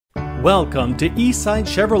Welcome to Eastside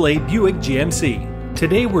Chevrolet Buick GMC.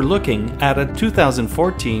 Today we're looking at a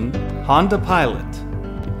 2014 Honda Pilot.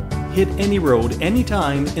 Hit any road,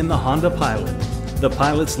 anytime in the Honda Pilot. The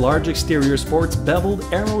Pilot's large exterior sports beveled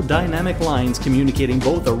aerodynamic lines communicating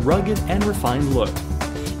both a rugged and refined look.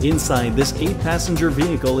 Inside, this 8-passenger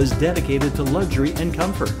vehicle is dedicated to luxury and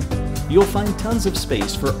comfort. You'll find tons of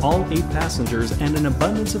space for all 8 passengers and an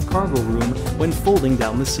abundance of cargo room when folding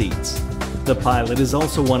down the seats. The Pilot is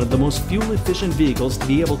also one of the most fuel-efficient vehicles to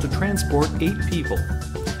be able to transport 8 people.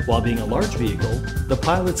 While being a large vehicle, the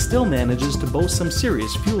Pilot still manages to boast some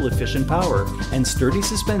serious fuel-efficient power and sturdy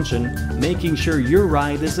suspension, making sure your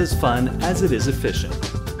ride is as fun as it is efficient.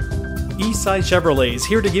 Eastside Chevrolet is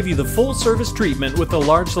here to give you the full service treatment with a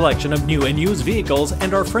large selection of new and used vehicles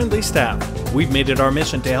and our friendly staff. We've made it our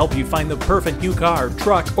mission to help you find the perfect new car,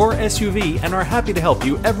 truck, or SUV and are happy to help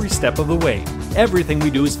you every step of the way. Everything we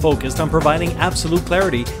do is focused on providing absolute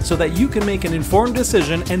clarity so that you can make an informed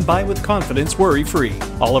decision and buy with confidence worry-free.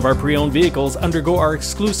 All of our pre-owned vehicles undergo our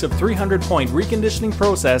exclusive 300-point reconditioning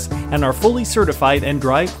process and are fully certified and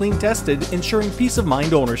dry clean tested, ensuring peace of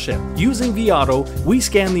mind ownership. Using vAuto, we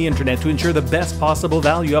scan the internet to ensure the best possible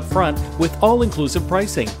value up front with all-inclusive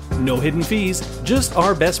pricing. No hidden fees, just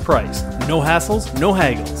our best price. No hassles, no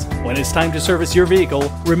haggles. When it's time to service your vehicle,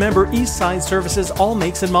 remember Eastside services all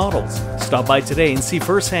makes and models. Stop by today and see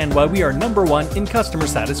firsthand why we are #1 in customer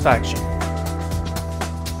satisfaction.